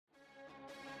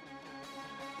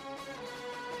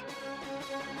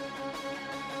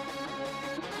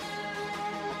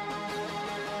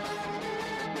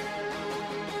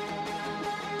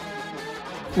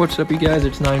What's up, you guys?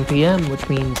 It's 9 p.m., which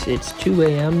means it's 2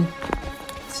 a.m.,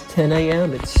 it's 10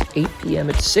 a.m., it's 8 p.m.,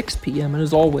 it's 6 p.m., and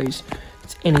as always,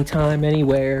 it's anytime,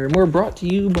 anywhere. And we're brought to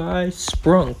you by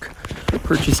Sprunk.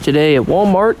 Purchased today at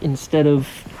Walmart instead of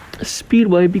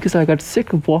Speedway because I got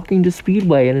sick of walking to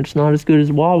Speedway, and it's not as good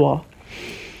as Wawa.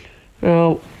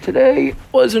 Now, today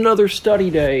was another study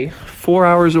day. 4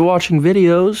 hours of watching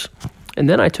videos, and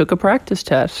then I took a practice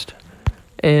test.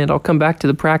 And I'll come back to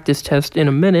the practice test in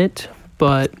a minute,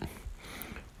 but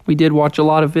we did watch a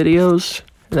lot of videos,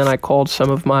 and then I called some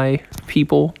of my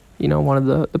people, one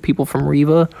of the people from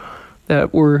Riva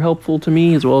that were helpful to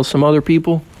me, as well as some other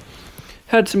people.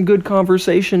 Had some good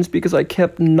conversations because I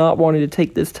kept not wanting to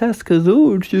take this test because,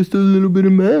 it's just a little bit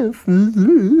of math.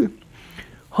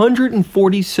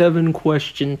 147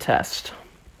 question test.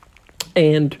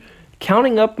 And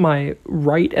counting up my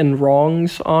right and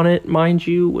wrongs on it, mind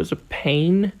you, was a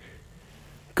pain.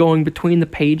 Going between the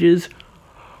pages,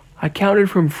 I counted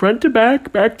from front to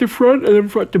back to front, and then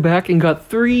front to back, and got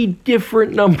 3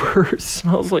 different numbers.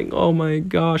 I was like, oh my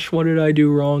gosh, what did I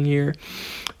do wrong here?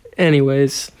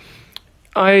 Anyways,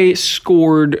 I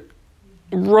scored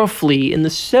roughly in the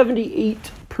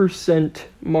 78%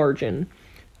 margin.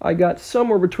 I got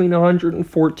somewhere between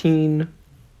 114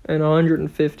 and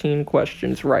 115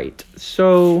 questions right.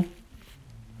 So,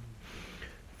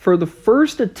 for the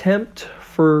first attempt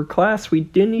for class, we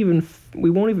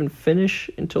won't even finish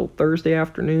until Thursday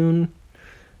afternoon,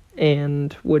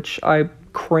 and which I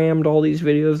crammed all these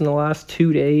videos in the last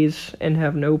 2 days and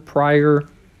have no prior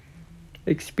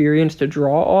experience to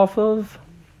draw off of.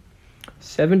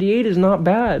 78 is not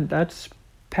bad. That's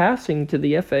passing to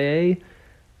the FAA.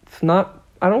 It's not.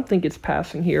 I don't think it's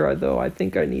passing here, though. I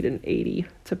think I need an 80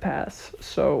 to pass.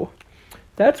 So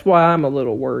that's why I'm a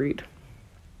little worried.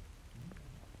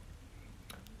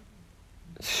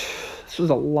 This was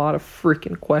a lot of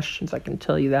freaking questions, I can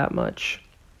tell you that much.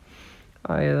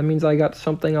 That means I got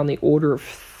something on the order of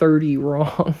 30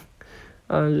 wrong.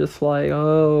 I'm just like,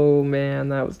 oh man,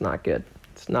 that was not good.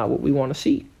 It's not what we want to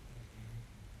see.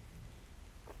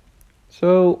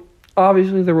 So,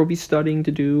 obviously there will be studying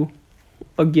to do.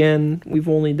 Again, we've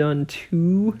only done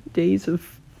 2 days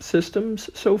of systems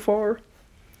so far.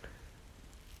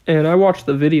 And I watched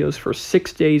the videos for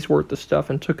 6 days worth of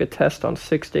stuff and took a test on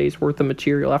 6 days worth of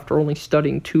material after only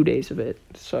studying 2 days of it.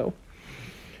 So,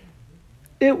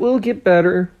 it will get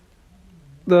better.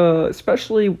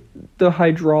 Especially the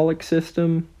hydraulic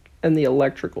system and the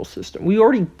electrical system. We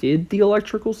already did the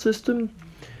electrical system,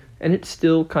 and it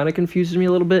still kind of confuses me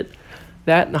a little bit.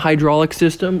 That and the hydraulic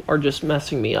system are just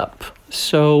messing me up.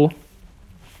 So,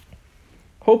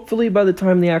 hopefully by the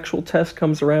time the actual test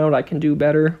comes around, I can do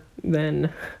better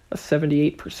than a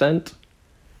 78%.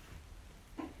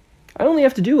 I only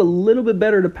have to do a little bit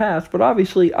better to pass, but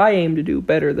obviously I aim to do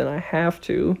better than I have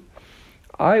to.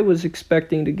 I was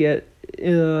expecting to get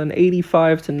an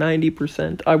 85 to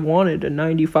 90%. I wanted a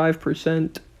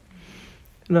 95%,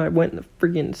 and I went in the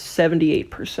friggin'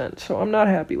 78%, so I'm not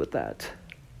happy with that.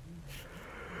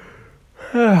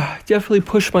 Definitely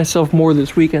pushed myself more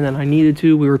this weekend than I needed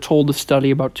to. We were told to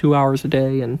study about 2 hours a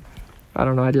day, and I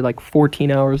don't know, I did like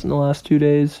 14 hours in the last 2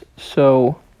 days.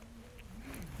 So,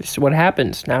 this is what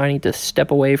happens. Now I need to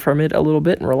step away from it a little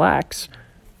bit and relax.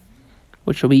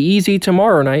 Which will be easy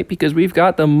tomorrow night because we've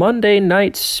got the Monday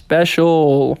night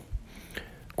special.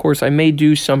 Of course, I may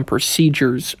do some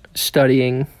procedures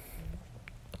studying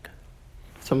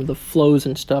some of the flows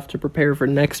and stuff to prepare for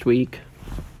next week.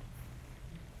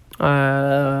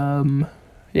 I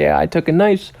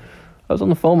was on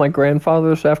the phone with my grandfather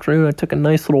this afternoon. I took a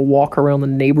nice little walk around the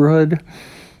neighborhood,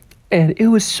 and it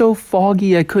was so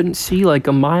foggy I couldn't see like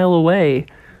a mile away.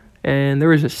 And there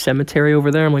was a cemetery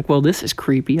over there. I'm like, well, this is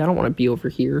creepy. I don't want to be over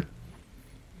here.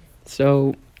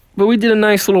 So, but we did a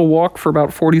nice little walk for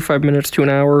about 45 minutes to an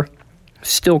hour.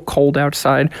 Still cold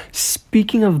outside.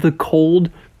 Speaking of the cold,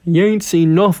 you ain't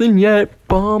seen nothing yet.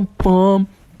 Bum, bum.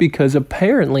 Because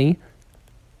apparently,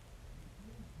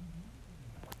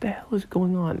 what the hell is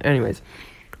going on? Anyways,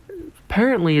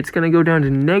 apparently it's going to go down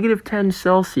to negative 10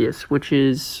 Celsius, which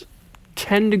is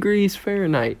 10 degrees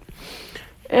Fahrenheit.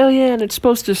 Hell yeah, and it's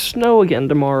supposed to snow again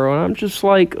tomorrow, and I'm just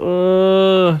like,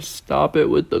 stop it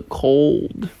with the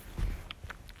cold.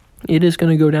 It is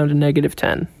going to go down to negative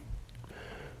 10,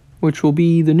 which will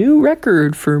be the new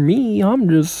record for me. I'm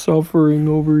just suffering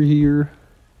over here.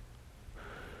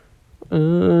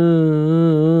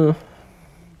 I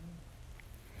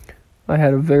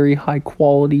had a very high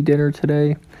quality dinner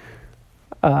today.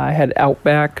 I had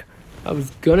Outback. I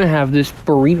was gonna have this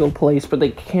burrito place, but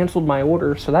they canceled my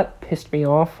order, so that pissed me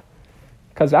off.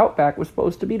 Because Outback was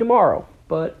supposed to be tomorrow.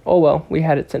 But, oh well, we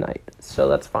had it tonight, so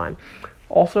that's fine.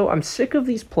 Also, I'm sick of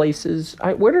these places.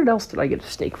 Where else did I get a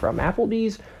steak from?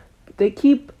 Applebee's. They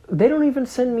don't even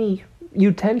send me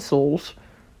utensils.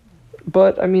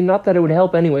 But, I mean, not that it would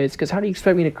help anyways, because how do you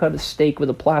expect me to cut a steak with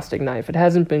a plastic knife? It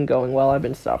hasn't been going well. I've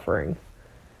been suffering.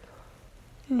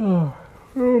 Oh,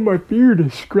 my beard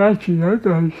is scratchy. I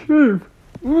gotta shave.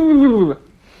 I'm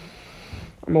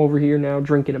over here now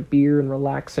drinking a beer and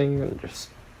relaxing and just,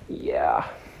 yeah.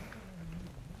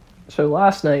 So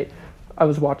last night, I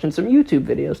was watching some YouTube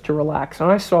videos to relax,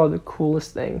 and I saw the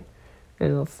coolest thing.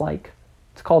 And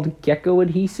it's called gecko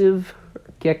adhesive,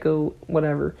 gecko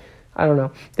whatever. I don't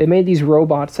know. They made these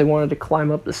robots. They wanted to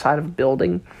climb up the side of a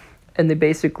building, and they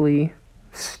basically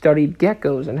studied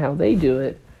geckos and how they do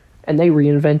it, and they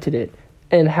reinvented it.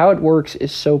 And how it works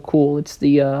is so cool. It's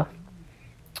the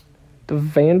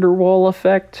van der Waal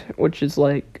effect, which is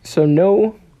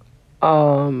no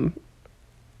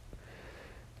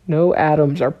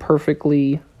atoms are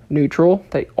perfectly neutral.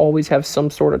 They always have some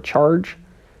sort of charge.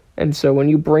 And so when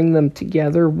you bring them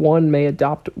together, one may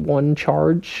adopt one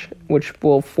charge, which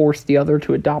will force the other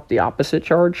to adopt the opposite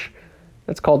charge.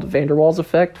 That's called the van der Waals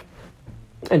effect.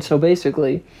 And so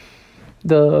basically,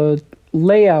 the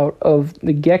layout of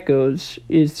the geckos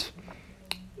is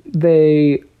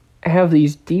they have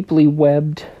these deeply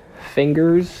webbed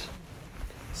fingers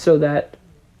so that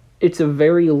it's a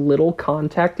very little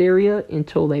contact area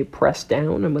until they press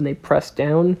down. And when they press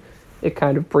down, it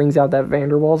kind of brings out that van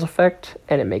der Waals effect,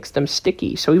 and it makes them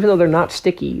sticky. So even though they're not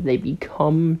sticky, they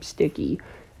become sticky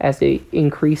as they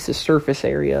increase the surface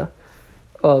area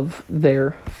of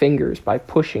their fingers by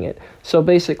pushing it. So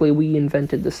basically, we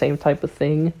invented the same type of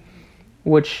thing,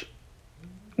 which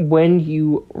when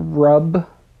you rub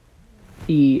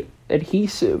the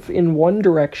adhesive in one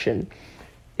direction,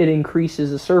 it increases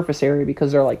the surface area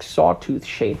because they're like sawtooth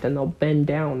shaped and they'll bend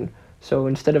down. So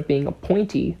instead of being a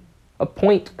point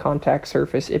contact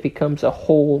surface, it becomes a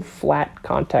whole flat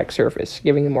contact surface,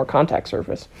 giving them more contact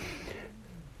surface.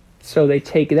 So they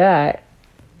take that,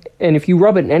 and if you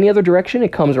rub it in any other direction,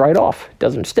 it comes right off. It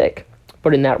doesn't stick.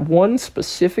 But in that one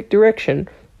specific direction,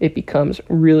 it becomes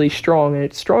really strong, and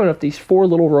it's strong enough these 4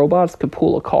 little robots could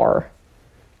pull a car.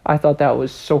 I thought that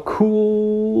was so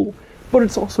cool. But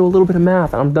it's also a little bit of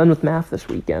math. I'm done with math this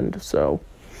weekend, so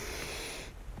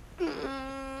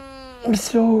I'm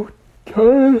so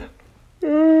tired.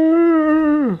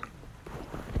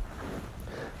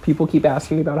 People keep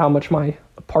asking me about how much my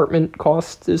apartment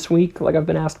costs this week. Like, I've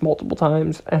been asked multiple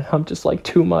times, and I'm just like,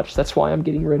 too much. That's why I'm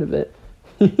getting rid of it.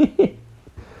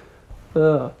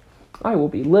 I will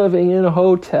be living in a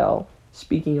hotel.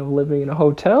 Speaking of living in a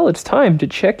hotel, it's time to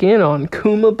check in on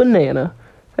Kuma Banana.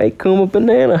 Hey, Kuma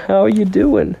Banana, how are you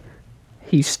doing?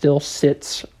 He still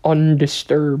sits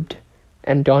undisturbed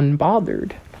and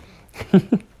unbothered.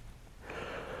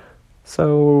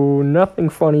 So, nothing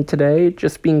funny today,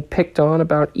 just being picked on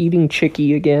about eating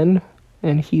chicky again,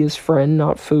 and he is friend,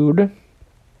 not food.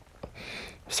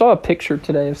 I saw a picture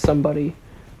today of somebody,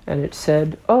 and it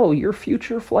said, "Oh, you're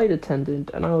future flight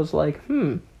attendant," and I was like,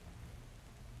 am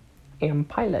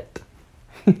pilot.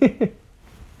 I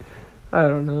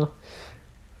don't know.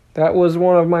 That was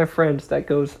one of my friends that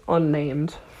goes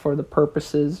unnamed for the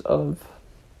purposes of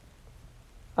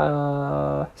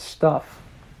stuff.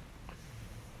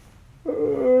 I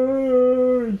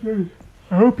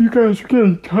hope you guys are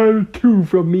getting tired too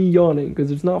from me yawning, because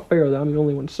it's not fair that I'm the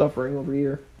only one suffering over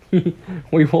here.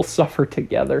 We will suffer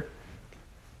together.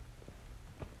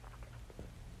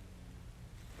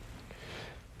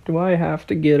 Do I have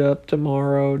to get up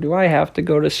tomorrow? Do I have to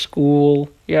go to school?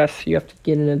 Yes, you have to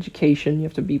get an education. You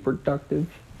have to be productive.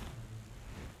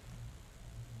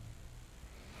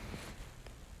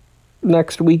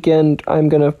 Next weekend, I'm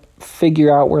going to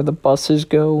figure out where the buses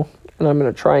go, and I'm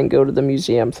going to try and go to the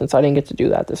museum since I didn't get to do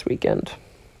that this weekend.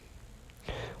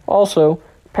 Also,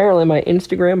 apparently my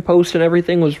Instagram post and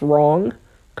everything was wrong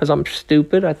because I'm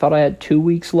stupid. I thought I had 2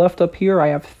 weeks left up here. I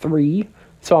have 3.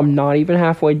 So I'm not even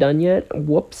halfway done yet.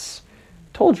 Whoops.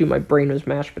 Told you my brain was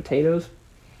mashed potatoes.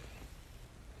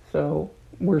 So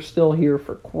we're still here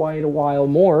for quite a while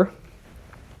more.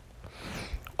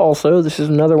 Also, this is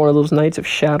another one of those nights of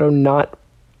Shadow not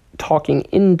talking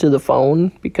into the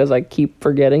phone because I keep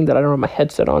forgetting that I don't have my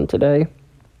headset on today.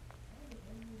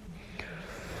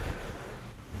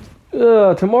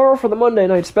 Tomorrow for the Monday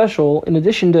night special, in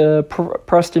addition to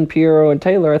Preston, Piero, and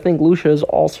Taylor, I think Lucia is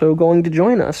also going to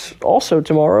join us. Also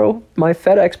tomorrow, my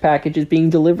FedEx package is being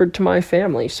delivered to my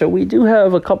family, so we do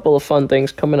have a couple of fun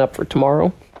things coming up for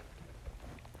tomorrow.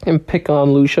 And pick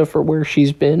on Lucia for where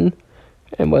she's been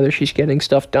and whether she's getting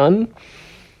stuff done.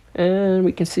 And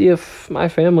we can see if my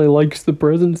family likes the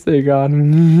presents they got.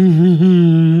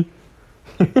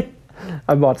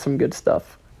 I bought some good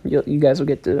stuff. You guys will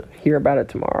get to hear about it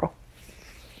tomorrow.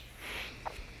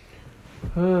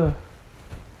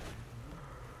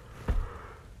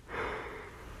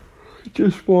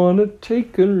 Just wanna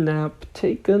take a nap.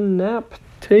 Just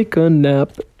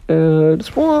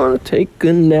wanna take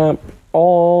a nap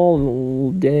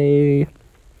all day.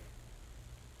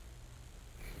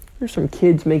 There's some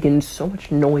kids making so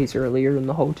much noise earlier in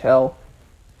the hotel.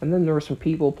 And then there were some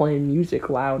people playing music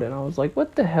loud, and I was like,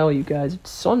 what the hell, you guys? It's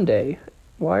Sunday.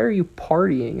 Why are you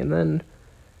partying? And then,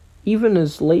 even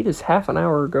as late as half an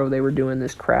hour ago, they were doing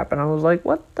this crap, and I was like,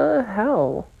 what the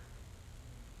hell?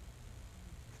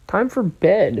 Time for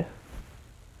bed.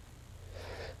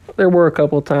 There were a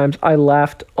couple times I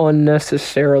laughed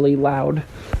unnecessarily loud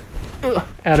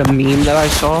at a meme that I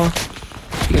saw.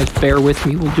 You guys bear with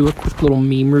me, we'll do a quick little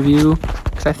meme review,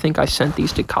 because I think I sent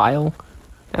these to Kyle.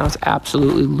 And I was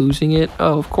absolutely losing it.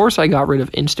 Oh, of course I got rid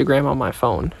of Instagram on my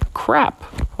phone. Crap.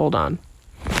 Hold on.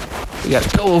 We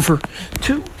gotta go over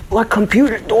to the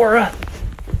computer, Dora.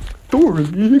 Dora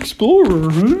the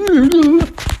Explorer.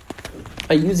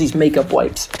 I use these makeup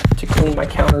wipes to clean my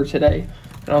counter today.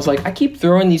 And I was like, I keep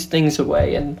throwing these things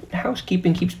away, and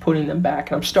housekeeping keeps putting them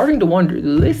back. And I'm starting to wonder,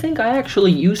 do they think I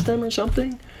actually use them or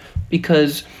something?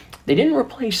 Because they didn't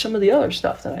replace some of the other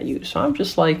stuff that I use. So I'm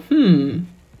just like,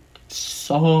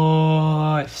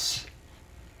 sauce.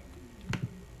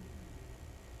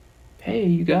 Hey,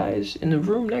 you guys in the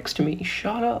room next to me,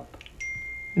 shut up.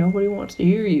 Nobody wants to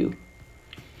hear you.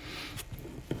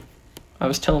 I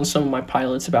was telling some of my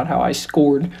pilots about how I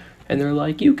scored, and they're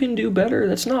like, you can do better.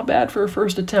 That's not bad for a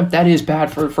first attempt. That is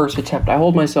bad for a first attempt. I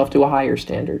hold myself to a higher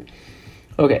standard.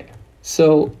 Okay,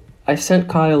 so I sent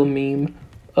Kyle a meme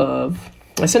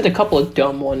I sent a couple of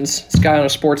dumb ones. This guy on a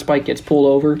sports bike gets pulled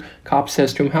over. Cop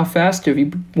says to him, how fast have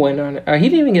you went on it? He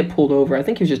didn't even get pulled over. I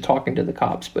think he was just talking to the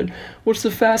cops. But what's the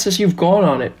fastest you've gone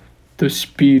on it? The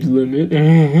speed limit.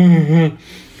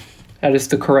 That is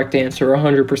the correct answer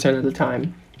 100% of the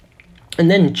time. And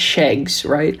then Chegs,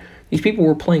 right? These people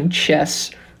were playing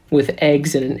chess with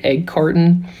eggs in an egg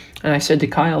carton. And I said to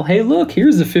Kyle, hey, look,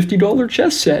 here's a $50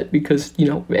 chess set. Because,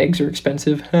 eggs are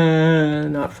expensive.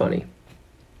 Not funny.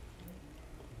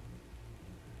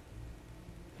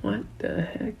 What the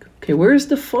heck? Okay, where's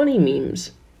the funny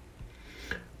memes?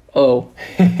 Oh,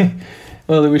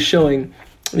 well, it was showing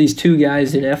these two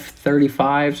guys in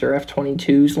F-35s or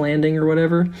F-22s landing or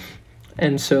whatever.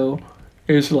 And so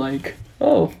it was like,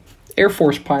 oh, Air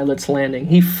Force pilot's landing.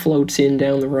 He floats in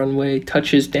down the runway,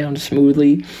 touches down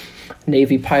smoothly.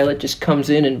 Navy pilot just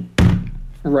comes in and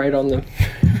right on the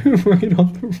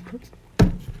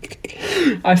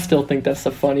I still think that's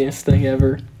the funniest thing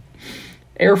ever.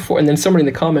 Air Force, and then somebody in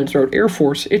the comments wrote, Air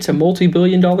Force, it's a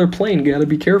multi-billion-dollar plane, gotta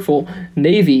be careful.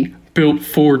 Navy, built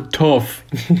Ford tough.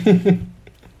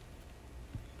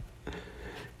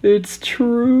 It's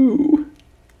true.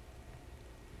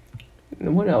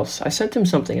 And what else? I sent him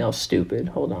something else stupid.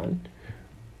 Hold on.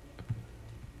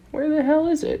 Where the hell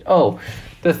is it? Oh,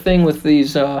 the thing with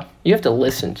these, you have to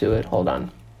listen to it. Hold on.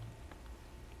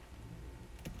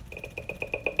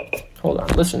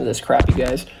 Listen to this crap, you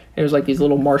guys. It was like these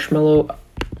little marshmallow...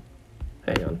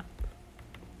 Hang on.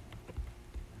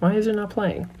 Why is it not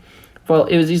playing? Well,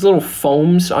 it was these little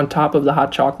foams on top of the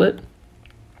hot chocolate.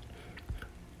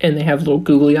 And they have little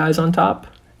googly eyes on top.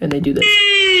 And they do this.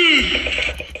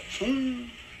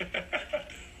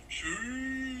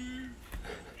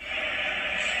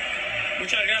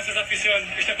 Muchas gracias, afición.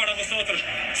 Este para vosotros.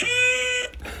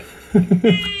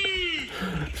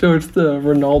 So it's the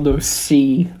Ronaldo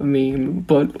C meme,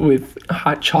 but with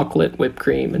hot chocolate whipped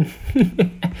cream. And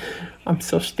I'm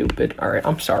so stupid. All right,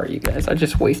 I'm sorry, you guys. I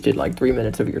just wasted like 3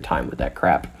 minutes of your time with that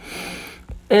crap.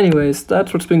 Anyways,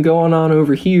 that's what's been going on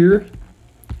over here.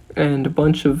 And a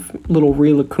bunch of little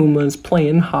real Akumas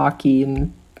playing hockey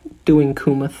and doing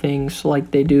Kuma things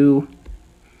like they do.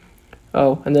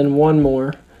 Oh, and then one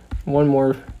more.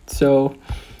 So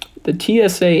the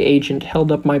TSA agent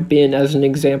held up my bin as an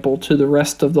example to the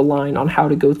rest of the line on how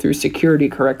to go through security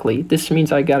correctly. This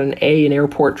means I got an A in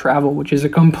airport travel, which is a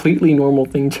completely normal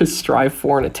thing to strive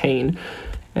for and attain.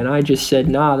 And I just said,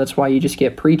 nah, that's why you just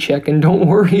get pre-check and don't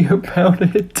worry about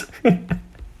it.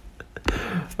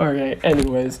 Alright,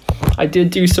 anyways, I did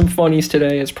do some funnies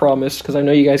today as promised, because I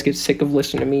know you guys get sick of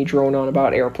listening to me drone on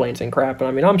about airplanes and crap, and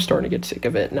I mean, I'm starting to get sick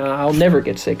of it. Nah, I'll never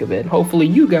get sick of it. Hopefully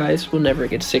you guys will never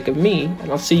get sick of me, and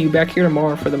I'll see you back here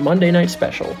tomorrow for the Monday night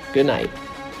special. Good night.